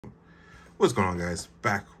What's going on, guys?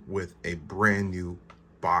 Back with a brand new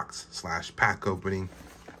box slash pack opening.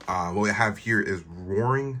 What we have here is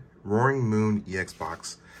Roaring Moon EX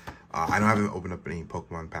box. I haven't opened up any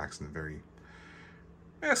Pokemon packs in a very,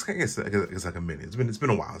 I guess like a minute. It's been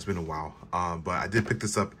a while. But I did pick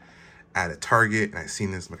this up at a Target, and I seen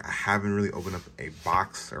this. Like, I haven't really opened up a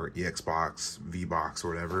box or EX box, V box, or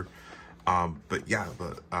whatever. So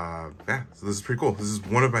this is pretty cool. This is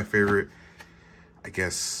one of my favorite. I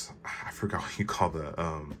guess I forgot what you call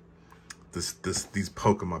the these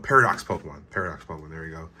Pokemon, Paradox Pokemon. There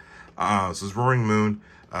we go. So it's Roaring Moon.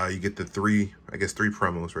 You get the three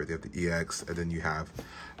promos, right? You have the EX, and then you have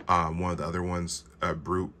one of the other ones,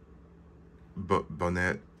 Brute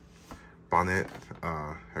Bonnet,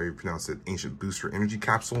 how you pronounce it, Ancient Booster Energy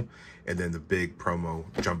Capsule, and then the big promo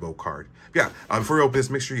jumbo card. Yeah, before you open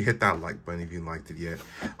this, make sure you hit that like button if you haven't liked it yet.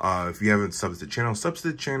 If you haven't subbed to the channel, sub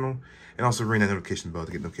to the channel, and also ring that notification bell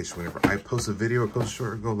to get notification whenever I post a video or post a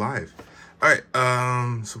short or go live. All right,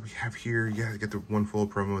 so we have here, you get the one full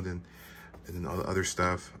promo, and then all the other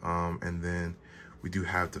stuff, and then we do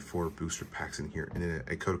have the 4 booster packs in here, and then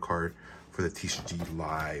a code card for the TCG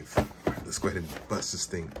Live. All right, let's go ahead and bust this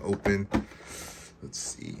thing open. Let's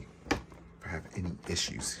see if I have any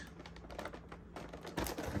issues.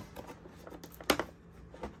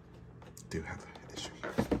 Do have an issue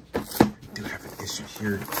here. Do have an issue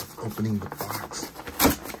here of opening the box.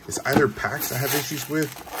 It's either packs I have issues with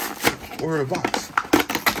or a box.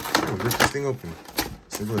 I'm gonna rip this thing open.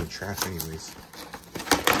 It's gonna go in the trash anyways.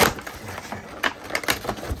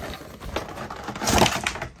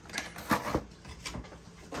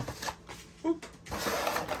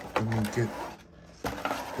 Let me get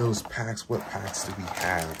those packs. What packs do we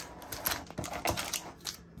have?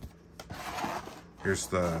 Here's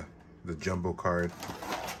the jumbo card.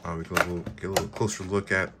 We can get a little closer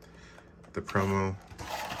look at the promo.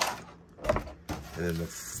 And then the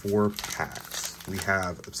 4 packs. We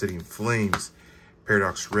have Obsidian Flames,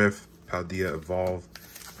 Paradox Rift, Paldea Evolve,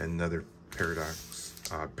 and another Paradox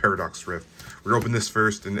Rift. We're gonna open this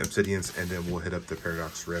first, and the Obsidians, and then we'll hit up the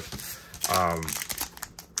Paradox Rift.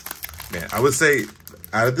 Man, I would say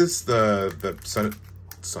out of this, the Sun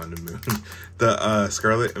and Moon, the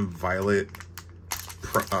Scarlet and Violet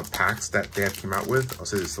packs that they have came out with, I'll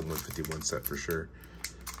say this is the 151 set for sure.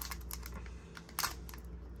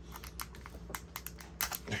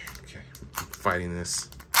 Okay, fighting this.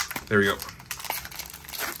 There we go.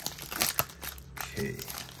 Okay.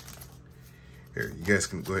 Here, you guys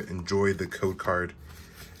can go ahead and enjoy the code card.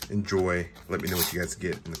 Enjoy. Let me know what you guys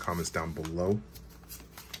get in the comments down below.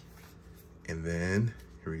 And then,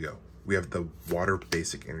 here we go. We have the Water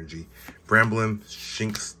Basic Energy. Bramblin,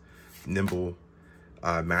 Shinx, Nimble,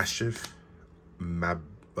 Mastiff,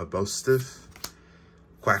 Mabostiff,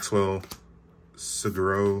 Quaxwell,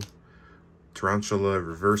 Suguro, Tarantula,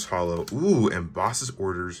 Reverse Hollow. Ooh, and Boss's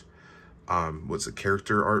Orders. What's a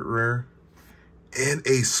character art rare? And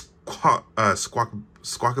a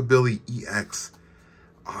Squawkabilly EX.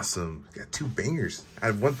 Awesome. Got 2 bangers out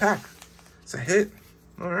of 1 pack. It's a hit.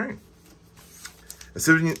 All right.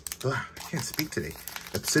 Obsidian, I can't speak today.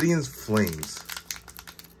 Obsidian's Flames.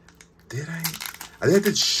 Did I? I think I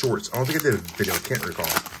did shorts. I don't think I did a video. I can't recall.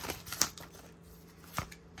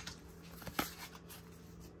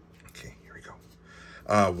 Okay, here we go.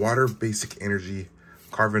 Water Basic Energy,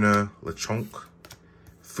 Carvana, Lechonk,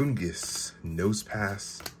 Fungus,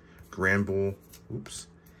 Nosepass, Granbull,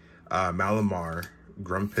 Malamar,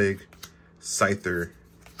 Grumpig, Scyther,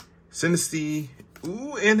 Sinistea,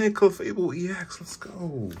 ooh, and a Clefable EX. Let's go.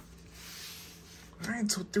 All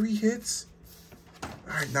right, so 3 hits.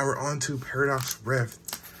 All right, now we're on to Paradox Rift.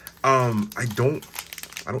 I don't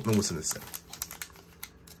know what's in this set.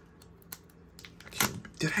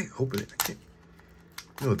 Did I open it? I can't.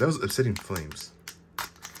 No, that was Obsidian Flames.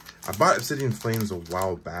 I bought Obsidian Flames a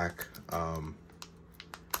while back. I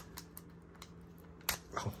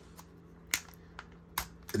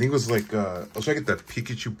think it was like, I was trying to get that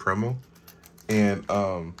Pikachu promo. And,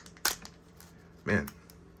 man.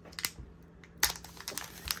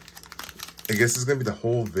 I guess it's going to be the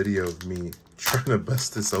whole video of me trying to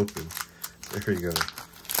bust this open. There you go.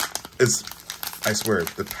 I swear,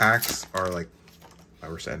 the packs are like my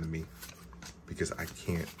worst enemy. Because I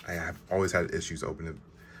have always had issues opening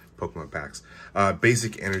Pokemon packs.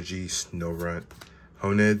 Basic Energy, Snorunt,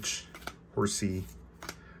 Honedge, Horsey,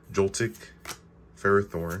 Joltik,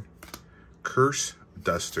 Ferrothorn, Curse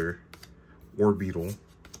Duster, Orbeetle,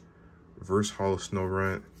 Reverse Hollow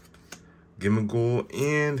Snorunt, Gimmighoul,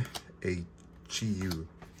 and a Chayu.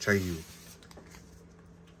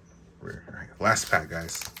 All right, last pack,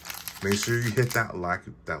 guys. Make sure you hit that like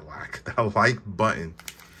button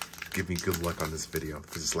give me good luck on this video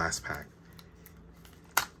for this last pack.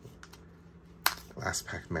 Last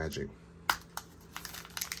pack magic.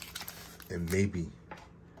 And maybe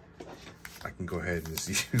I can go ahead and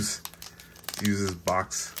just use this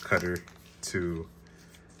box cutter to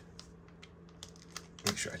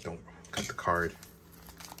make sure I don't cut the card.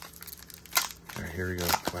 All right, here we go.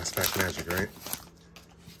 Last pack magic, right?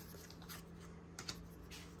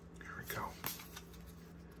 Here we go.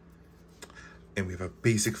 And we have a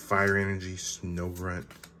basic Fire Energy Snorunt,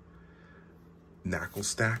 Knuckle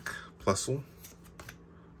Stack, Plusle,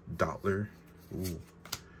 Dottler,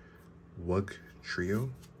 Wug Trio,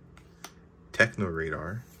 Techno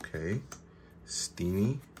Radar, okay,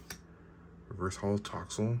 Steenie, Reverse Holo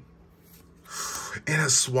Toxel, and a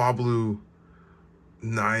Swablu.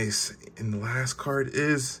 Nice. And the last card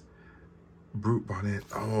is Brute Bonnet.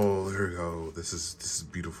 Oh, there we go. This is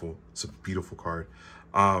beautiful. It's a beautiful card.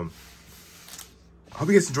 I hope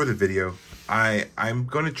you guys enjoyed the video. I'm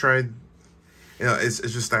gonna try, you know, it's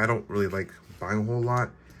just that I don't really like buying a whole lot,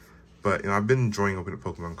 but you know, I've been enjoying opening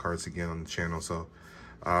Pokemon cards again on the channel, so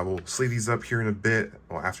we'll sleeve these up here in a bit,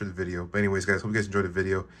 or after the video. But anyways, guys, hope you guys enjoyed the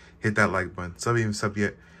video. Hit that like button, sub if you haven't subbed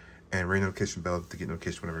yet, and ring notification bell to get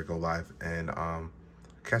notification whenever I go live. And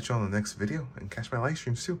catch you on the next video, and catch my live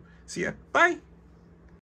streams too. See ya. Bye.